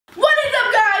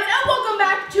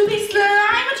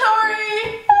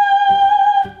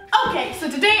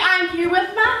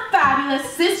will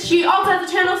assist. She also has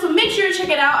a channel, so make sure to check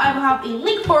it out. I will have a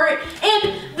link for it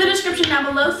in the description down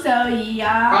below, so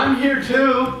yeah. I'm here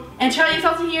too. And Charlie is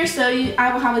also here, so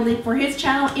I will have a link for his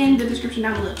channel in the description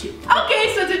down below too.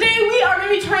 Okay, so today we are going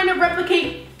to be trying to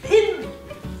replicate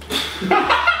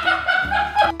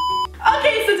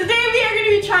Okay, so today we are going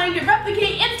to be trying to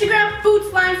replicate Instagram food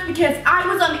slimes because I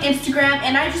was on Instagram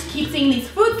and I just keep seeing these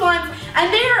food slimes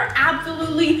and they are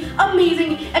absolutely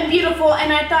amazing and beautiful,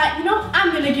 and I thought, you know,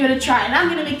 I'm going to give it a try and I'm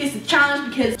going to make this a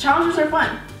challenge because challenges are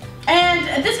fun.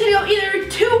 And this can go either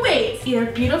two ways, either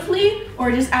beautifully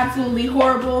or just absolutely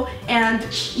horrible and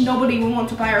nobody will want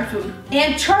to buy our food.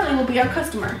 And Charlie will be our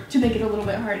customer to make it a little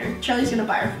bit harder. Charlie's going to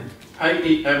buy our food. I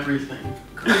eat everything.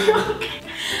 Okay.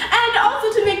 And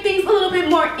also to make things a little bit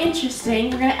more interesting,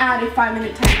 we're gonna add a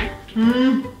 5-minute timer.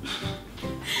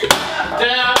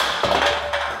 Damn.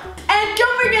 And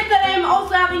don't forget that I am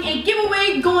also having a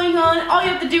giveaway going on. All you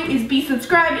have to do is be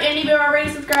subscribed, and if you're already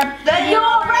subscribed, then you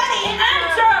already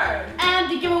entered! And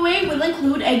the giveaway will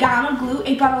include a gallon of glue,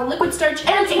 a bottle of liquid starch,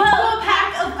 and a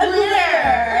 12-pack of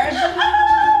glitter.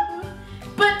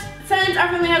 But since our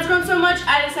family has grown so much,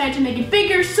 I decided to make it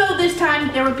bigger, so this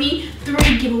time there will be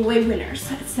 3 giveaway winners.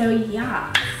 So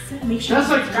yeah, make sure. That's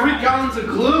like 3 gallons of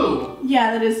glue.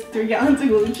 Yeah, that is 3 gallons of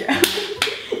glue. Okay,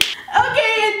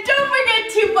 and don't forget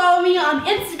to follow me on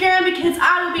Instagram because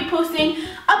I will be posting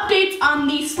updates on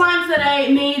the slimes that I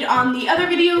made on the other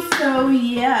videos, so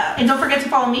yeah. And don't forget to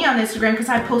follow me on Instagram because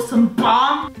I post some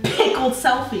bomb pickled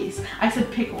selfies. I said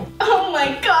pickle. Oh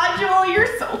my god, Joel, you're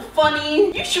so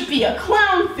funny. You should be a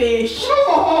clownfish.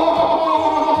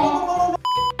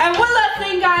 And one last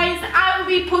thing, guys, I will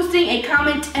be posting a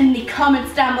comment in the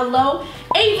comments down below.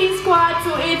 AZ Squad,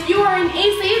 so if you are an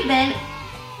AZ, then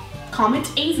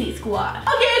comment AZ Squad.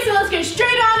 Okay, so let's get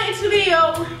straight on into the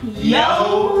video.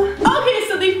 Yo! Okay,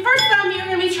 so the first slime you're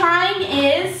gonna be trying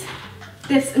is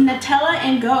this Nutella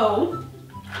and Go.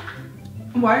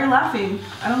 Why are you laughing?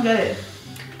 I don't get it.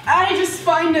 I just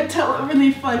find Nutella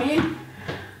really funny.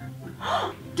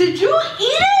 Did you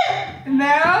eat it? No.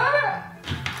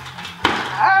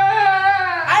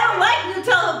 I don't like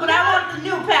Nutella, but I want the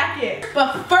new packet.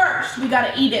 But first, we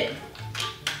gotta eat it.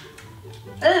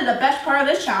 This is the best part of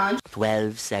this challenge.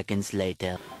 12 seconds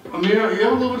later. Ameerah, you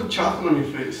have a little bit of chocolate on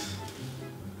your face.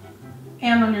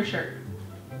 And on your shirt.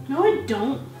 No, I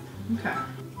don't. Okay.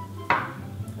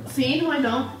 See? No, I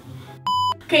don't.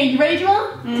 Okay, you ready,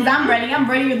 Jamileh? Because I'm ready. I'm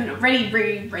readier than a ready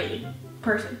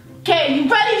person. Okay, you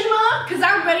ready, Jamileh? Because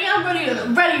I'm readier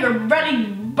than ready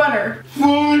butter.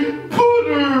 Fine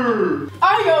butter!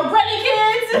 Are you ready,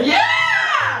 kids?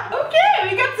 Yeah! Okay,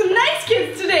 we got some nice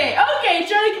kids today. Okay,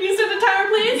 Charlie, can you set the timer,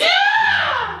 please?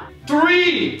 Yeah!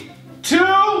 3, 2,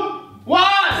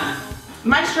 1!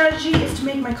 My strategy is to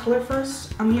make my color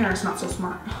first. Ameerah is not so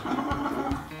smart.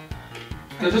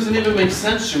 That doesn't even make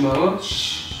sense, Jamileh.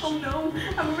 Oh no,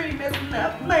 I'm already messing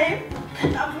up, man.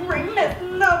 I'm already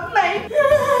messing up, man.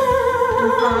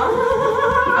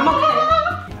 I'm okay.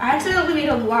 I accidentally made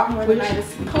a lot more than I was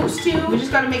supposed to. We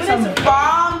just gotta make some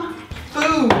bomb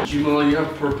food. Jamileh, you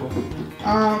have purple.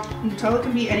 Nutella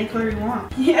can be any color you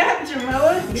want. Yeah,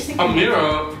 Jamileh.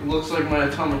 Ameerah looks like my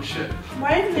atomic ship.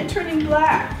 Why isn't it turning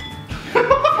black?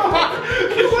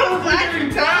 It's so black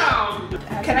in town!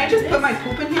 Can I just put my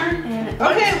poop in here? And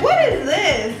Okay, what is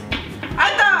this? I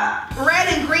thought red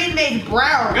and green made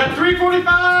brown. We got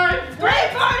 345!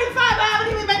 345! I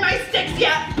haven't even made my sticks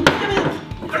yet.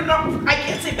 I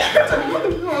can't say that.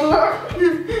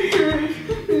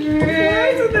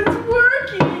 so that's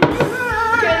working.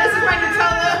 Okay, this is my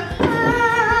Nutella.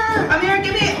 Ameerah,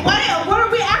 give me what are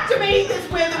we activating this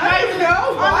with? I don't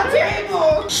know. On the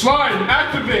table. Slime,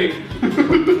 activate!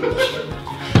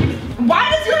 Why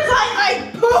does yours look like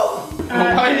poop?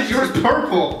 Why is yours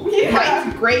purple? Yeah.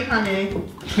 Mine's great, honey. Ew,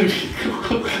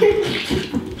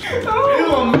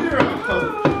 Ameerah!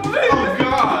 Oh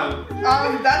god!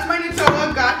 That's my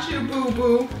Nutella. Got you, boo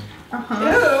boo. Ew,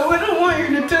 I don't want your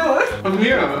Nutella.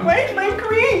 Ameerah! Why is mine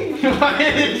green? Why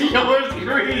is yours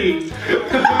green?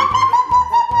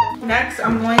 Next,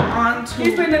 I'm going on to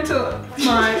Here's my Nutella.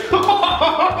 my.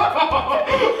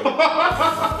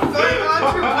 Going on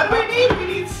to what do we need? We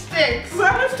need sticks. So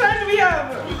how much time do we have?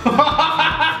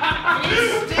 We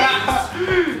need sticks.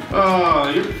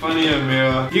 Oh, you're funny,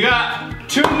 Ameerah. You got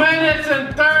 2 minutes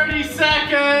and 30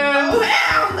 seconds! Oh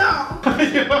hell no! Put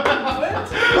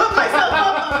myself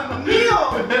up on a meal.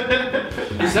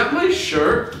 Is that my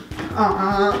shirt?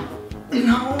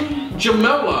 No.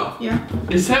 Jamileh, Yeah.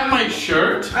 is that my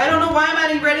shirt? I don't know why I'm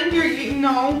adding red in here.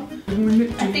 No.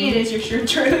 I think it is your shirt,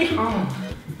 Charlie. Oh,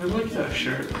 I like that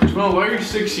shirt. Jamileh, why are your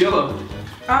sticks yellow?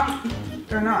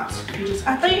 They're not. You just.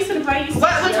 I thought you said if I used.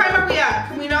 What time are we at?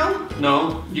 Can we know?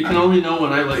 No, you can only know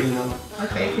when I let you know.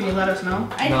 Okay, can you let us know?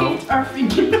 I hate our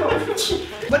freaking coach.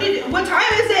 What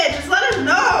time is it? Just let us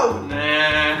know.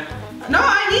 Nah. No,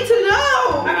 I need to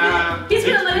know. Nah. He's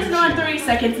gonna let us know in 30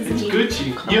 seconds. It's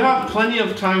Gucci. You have plenty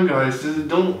of time, guys.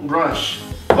 Don't rush.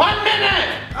 1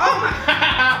 minute! Oh my.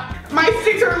 My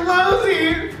sticks are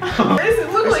lousy. Does it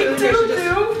look like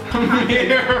doo-doo?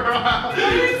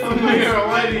 Ameerah,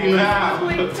 why do you have?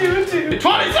 Like doo-doo.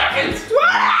 20 seconds!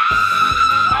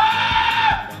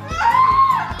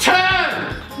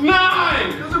 10, 9,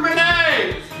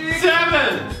 8,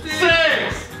 7,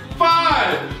 6,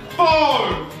 5,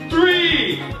 4,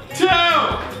 3, 2,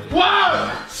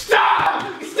 1.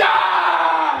 Stop!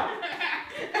 Stop!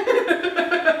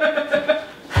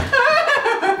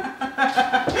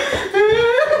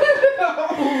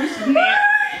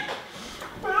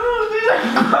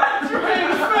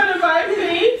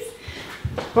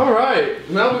 Alright,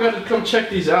 now we gotta come check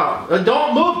these out.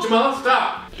 Don't move, Jamileh,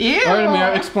 stop! Ew. Alright,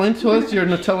 Ameerah, explain to us your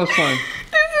Nutella slime.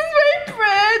 This is my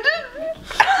bread.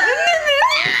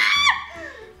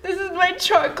 This is my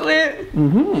chocolate.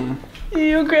 Mm-hmm.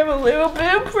 You grab a little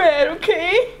bit of bread,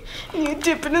 okay? And you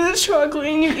dip it in the chocolate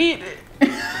and you eat it.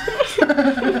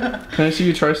 Can I see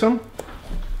you try some?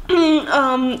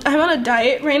 I'm on a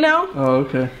diet right now. Oh,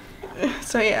 okay.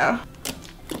 So yeah.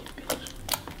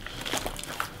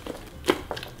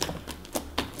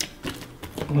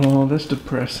 Oh, that's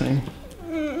depressing.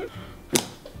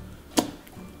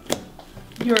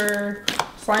 Your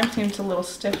slime seems a little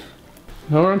stiff.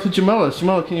 Now we're on to Jamileh.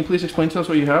 Jamileh, can you please explain to us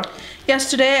what you have? Yes,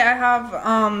 today I have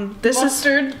this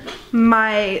Mustard.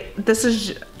 this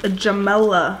is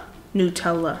Jamileh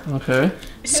Nutella. Okay.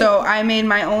 So I made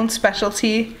my own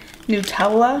specialty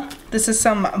Nutella. This is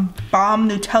some bomb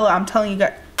Nutella. I'm telling you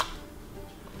guys.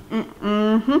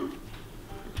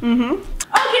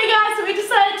 Okay guys, so we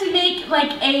decided to make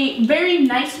like a very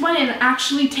nice one and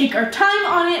actually take our time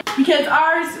on it because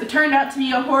ours turned out to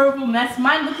be a horrible mess.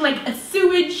 Mine looked like a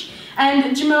sewage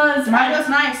and Jamileh's. Mine was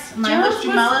nice. Mine was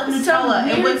Jamileh Nutella.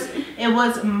 It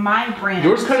was my brand.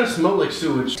 Yours kind of smelled like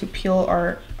sewage. To peel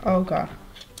our god.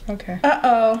 Okay.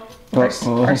 Uh-oh.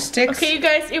 Our sticks. Okay you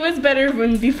guys, it was better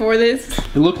when before this.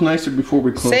 It looked nicer before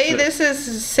we closed it. This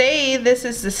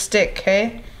is the stick,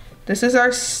 okay? This is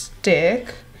our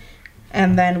stick.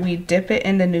 And then we dip it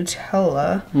in the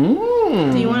Nutella.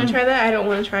 Mmm. Do you want to try that? I don't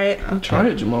want to try it. I'll try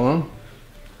it, Jamileh.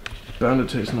 Bound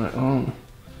to taste nice. Oh.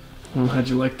 How'd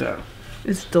you like that?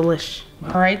 It's delish.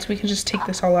 All right, so we can just take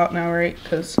this all out now, right?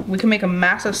 Because we can make a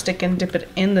massive stick and dip it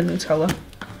in the Nutella.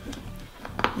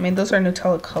 I mean, those are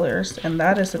Nutella colors, and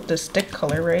that is the stick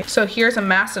color, right? So here's a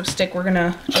massive stick. We're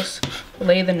gonna just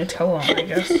lay the Nutella on, I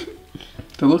guess.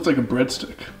 That looks like a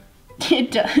breadstick.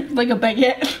 It does, like a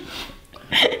baguette.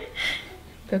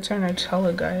 That's our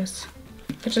Nutella, guys.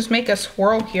 Let's just make a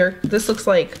swirl here. This looks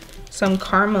like some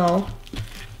caramel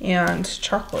and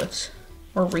chocolate.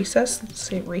 Or recess, let's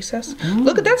say recess. Mm.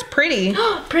 Look at that's pretty.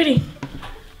 Pretty.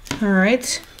 All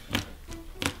right.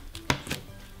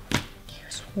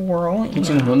 Swirl. It's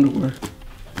in underwear.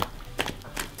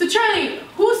 So Charlie,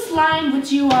 whose slime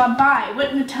would you buy?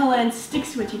 What Nutella and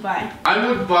sticks would you buy? I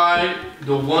would buy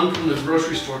the one from the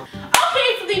grocery store.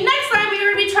 Okay, so the next slime we're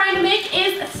going to be trying to make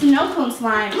is snow cone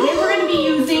slime. And we're going to be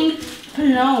using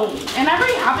bellow. And I'm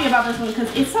very happy about this one because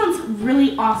it sounds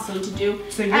really awesome to do.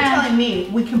 So you're telling me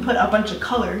we can put a bunch of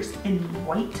colors in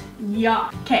white? Yeah.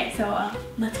 Okay, so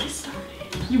let's get started.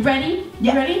 You ready?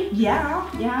 Yeah. You ready? Yeah.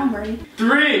 Yeah, I'm ready.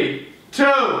 3, 2,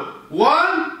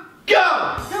 1,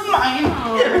 go! You're mine.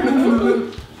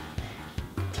 Oh.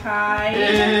 Tight.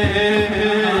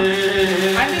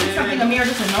 I'm doing something Ameerah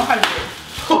doesn't know how to do.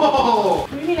 Oh!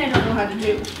 What do you mean I don't know how to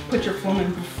do? Put your foam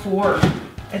in before.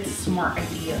 It's a smart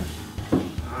idea.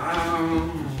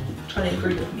 Try to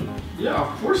agree with me. Yeah,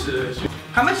 of course it is.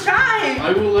 How much time?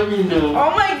 I will let you know.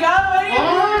 Oh my god,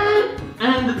 I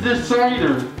am the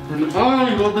decider, and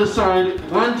I will decide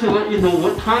when to let you know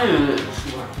what time it is.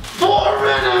 4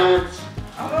 minutes!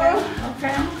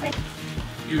 Okay.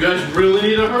 You guys really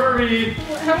need to hurry.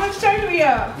 How much time do we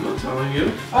have? I'm not telling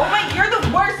you. Oh my, you're the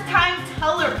worst time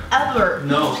teller ever.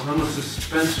 No, I'm a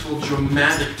suspenseful,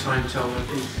 dramatic time teller.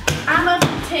 I'm a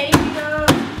potato.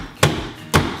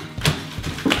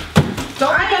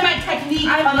 Don't forget my technique.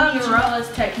 I love Jamileh's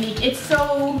technique. It's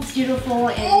so beautiful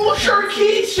and. Oh,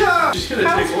 Sharkeisha! She's gonna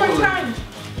How's take more all of it. time?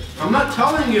 I'm not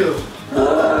telling you.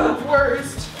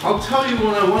 Worst. I'll tell you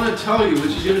when I want to tell you,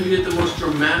 which is gonna be at the most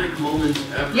dramatic moments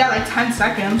ever. Yeah, like 10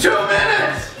 seconds. 2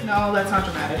 minutes! No, that's not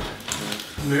dramatic.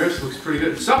 Ameerah looks pretty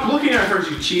good. Stop looking at her,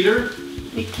 you cheater.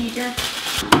 Big teacher.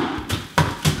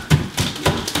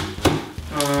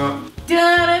 Done.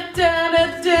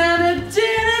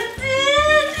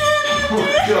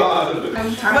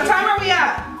 time. What time are we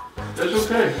at? That's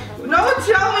okay. No,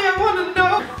 tell me, I want to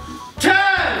know.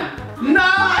 10, 9,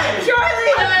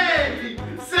 Charlie!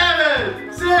 8,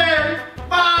 7, 6,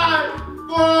 5,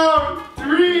 4,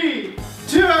 3,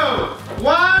 2,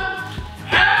 1.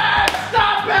 Hey,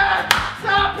 stop it!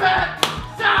 Stop it!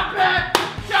 Stop it!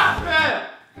 Stop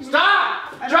it!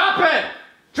 Stop! Drop it!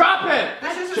 Drop it!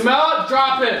 Jamileh,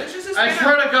 drop it! I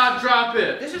swear to God, drop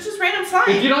it! This is just random slime.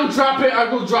 If you don't drop it,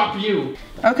 I will drop you.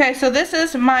 Okay, so this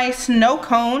is my snow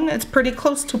cone. It's pretty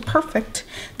close to perfect.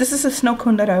 This is a snow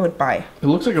cone that I would buy. It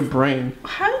looks like a brain.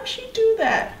 How did she do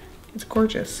that? It's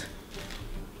gorgeous.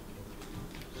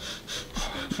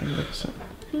 You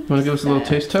want to give us a little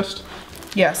taste test?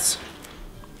 Yes.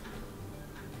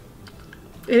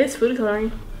 It is food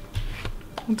coloring.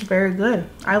 It's very good.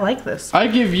 I like this. I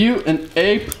give you an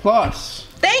A+.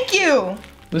 Thank you!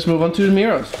 Let's move on to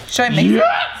Ameerah's. Should I mix it?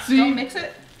 Yahtzee! Don't mix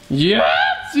it?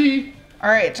 Yahtzee!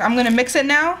 Alright, I'm gonna mix it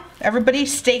now. Everybody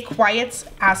stay quiet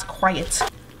as quiet.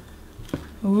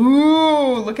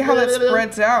 Ooh, look at how that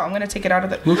spreads out. I'm gonna take it out of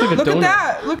the... Looks like a look donut. at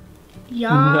that! Look. Yeah.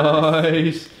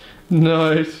 Nice.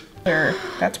 Nice. There,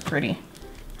 that's pretty.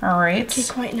 Alright. Okay,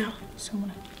 quiet now. So I'm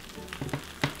gonna...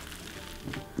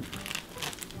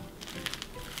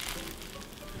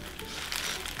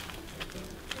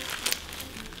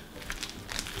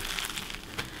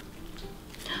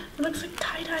 It looks like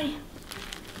tie-dye.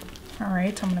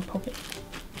 Alright, I'm gonna poke it.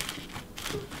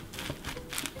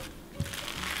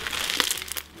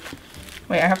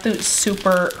 Wait, I have to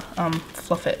super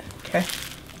fluff it, okay?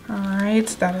 Alright,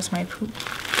 that is my poop.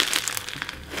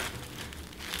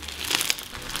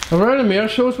 Alright, Ameerah,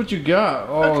 show us what you got.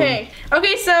 Oh. Okay,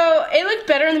 so it looked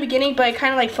better in the beginning, but it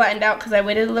kind of like flattened out because I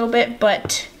waited a little bit,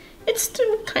 but it's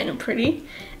still kind of pretty.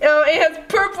 It has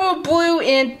purple, blue,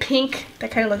 and pink.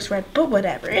 That kind of looks red, but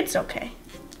whatever, it's okay.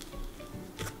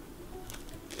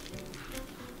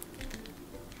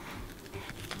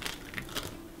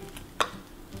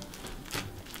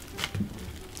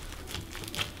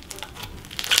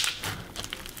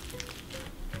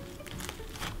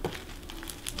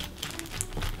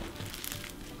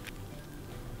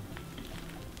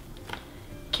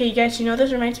 Okay, you guys, you know what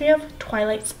this reminds me of?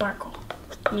 Twilight Sparkle.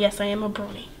 And yes, I am a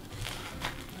brony.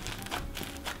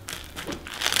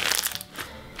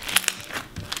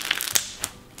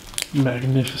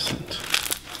 Magnificent.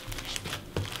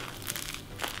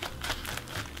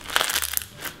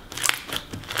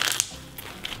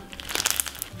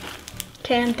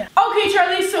 Okay, I'm done. Okay,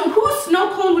 Charlie, so whose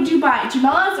snow cone would you buy?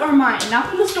 Jamileh's or mine? Not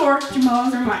from the store,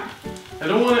 Jamileh's or mine. I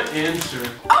don't want to answer.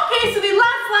 Okay, so the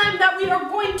last slime that we are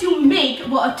going to make,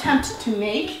 well, attempt to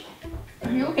make.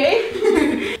 Are you okay?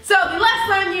 So the last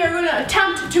slime we are going to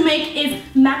attempt to make is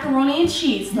macaroni and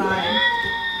cheese slime.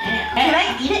 Can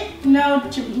I eat it? No,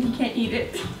 you can't eat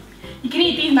it. You can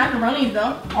eat these macaronis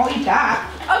though. I'll eat that.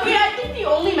 Okay, I think the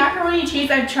only macaroni and cheese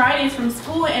I've tried is from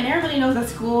school, and everybody knows that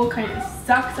school kind of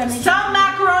sucks. I mean, Some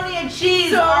macaroni and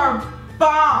cheese are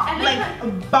bomb, and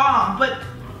like bomb, but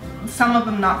some of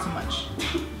them not so much.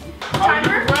 Timer?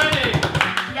 Are you ready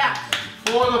Yeah.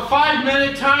 for the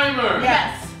 5-minute timer?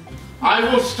 Yes. I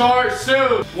will start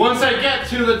soon. Once I get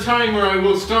to the timer, I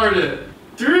will start it.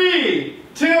 3,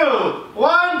 2,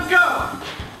 1, go!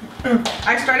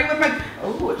 I started with my...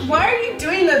 Oh, Why are you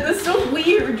doing that? That's so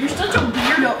weird. You're such a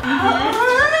weirdo.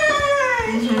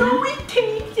 You always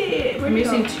taste it. I'm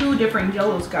mixing 2 different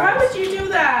yellows, Why guys. would you do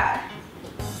that?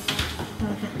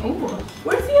 Ooh.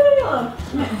 Where's the other yellow?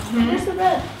 Where's the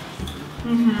red?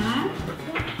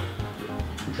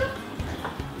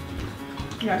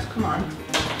 Yes, come on.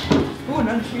 Ooh,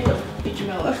 another Cheeto. Hey,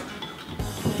 Jamileh.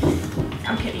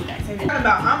 I'm kidding, guys. I didn't.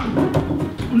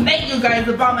 I'm make you guys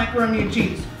the bomb macaroni and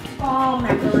cheese. Oh,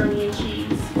 macaroni and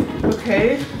cheese.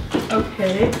 Okay,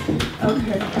 okay,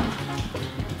 okay.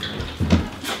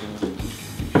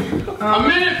 A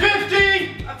minute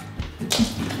 50!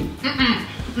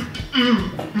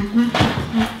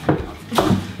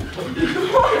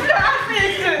 What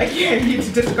happened? I can't, need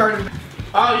to discard it.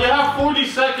 Oh, you have 40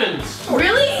 seconds.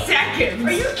 Really? Seconds.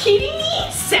 Are you kidding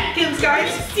me? Seconds,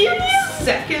 guys? Serious?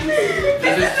 Seconds.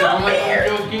 Does it sound like I'm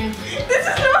joking? This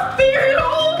is not fair at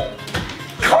all.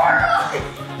 Coral!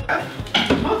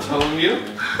 I'm not telling you.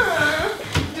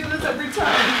 Do this every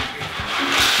time.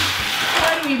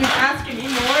 Why do we even ask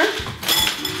anymore?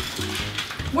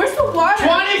 Where's the water?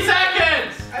 20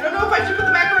 seconds! I don't know if I should put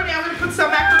the macaroni. I'm gonna put some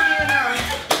macaroni in now.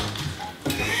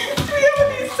 Do we have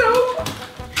any soap?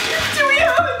 Do we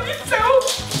have any soap?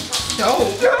 No.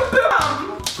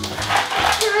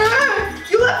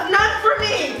 You left none for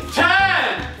me.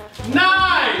 10,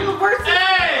 9, The worst thing 8,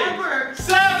 ever.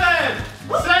 7,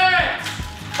 6,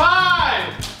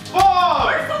 5,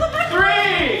 4,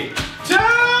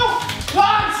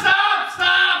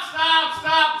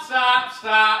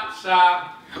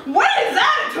 Stop. What is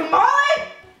that, a tamale?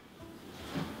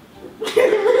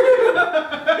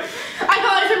 I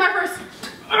thought I said my first.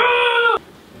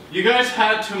 You guys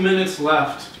had 2 minutes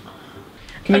left.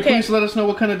 Can you please let us know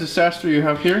what kind of disaster you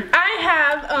have here? I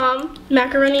have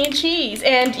macaroni and cheese,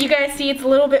 and you guys see it's a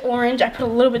little bit orange. I put a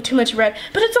little bit too much red,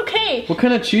 but it's okay. What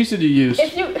kind of cheese did you use?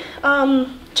 If you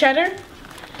cheddar.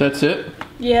 That's it?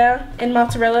 Yeah, and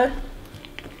mozzarella.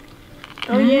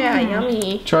 Oh yeah,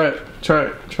 yummy. Try it.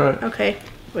 Okay,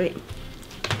 wait.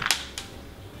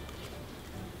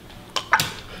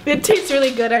 It tastes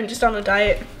really good. I'm just on a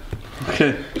diet.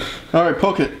 Okay. All right,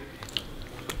 poke it.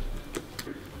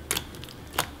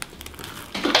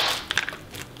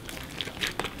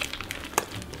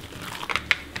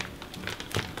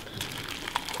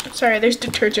 Sorry, there's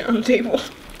detergent on the table.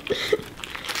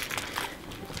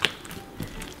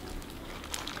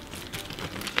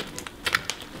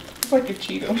 It's like a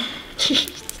Cheeto.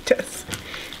 It does.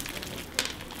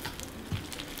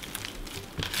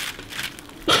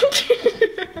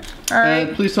 Alright.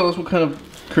 And please tell us what kind of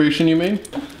creation you made.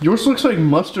 Yours looks like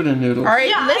mustard and noodles. Alright,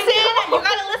 Yeah, listen, you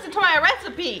gotta listen to my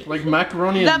recipe. Like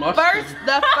macaroni and mustard.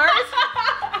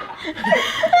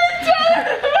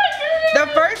 The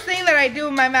first thing that I do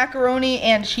with my macaroni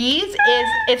and cheese is,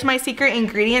 it's my secret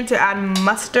ingredient to add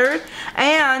mustard.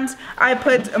 And I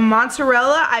put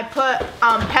mozzarella, I put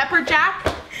pepper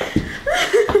jack.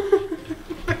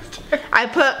 I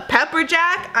put pepper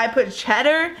jack, I put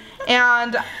cheddar,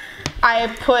 and I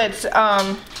put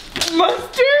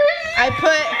mustard. I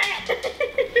put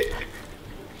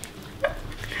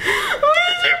what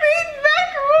is your mean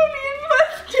macaroni and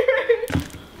mustard?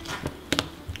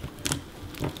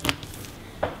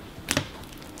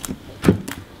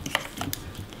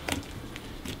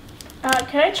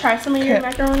 Can I try some of your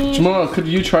macaroni? Jamileh, could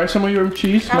you try some of your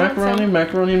cheese? I want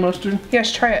Macaroni and mustard?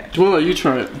 Yes, try it. Jamileh, you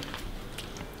try it.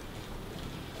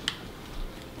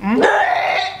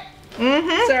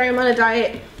 Sorry, I'm on a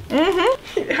diet.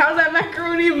 How's that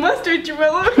macaroni and mustard,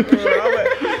 Jamileh?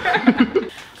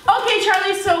 Okay,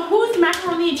 Charlie, so whose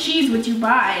macaroni and cheese would you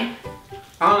buy?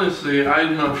 Honestly,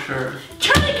 I'm not sure.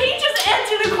 Charlie, can you just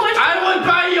answer the question? I would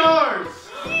buy yours!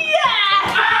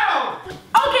 Yeah! Ow!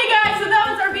 Okay, guys, so that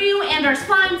was our video and our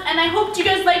slimes, and I hope you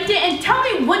guys liked it, and tell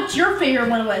me what your favorite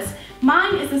one was.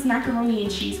 Mine is this macaroni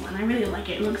and cheese one. I really like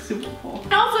it. It looks super cool.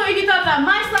 And also, if you thought that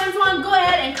my slimes won, go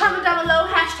ahead and comment down below,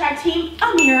 hashtag Team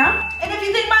Ameerah. And if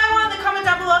you think mine won, then comment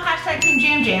down below, hashtag Team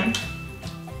Jam Jam.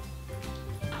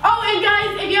 Oh, and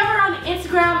guys, if you're ever on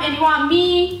Instagram and you want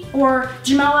me or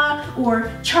Jamileh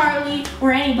or Charlie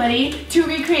or anybody to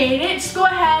recreate it, just go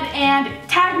ahead and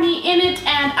tag me in it,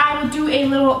 and I will do a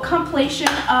little compilation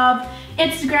of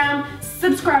Instagram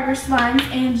subscriber slimes,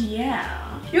 and yeah.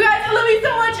 You guys, I love you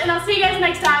so much, and I'll see you guys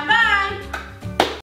next time. Bye!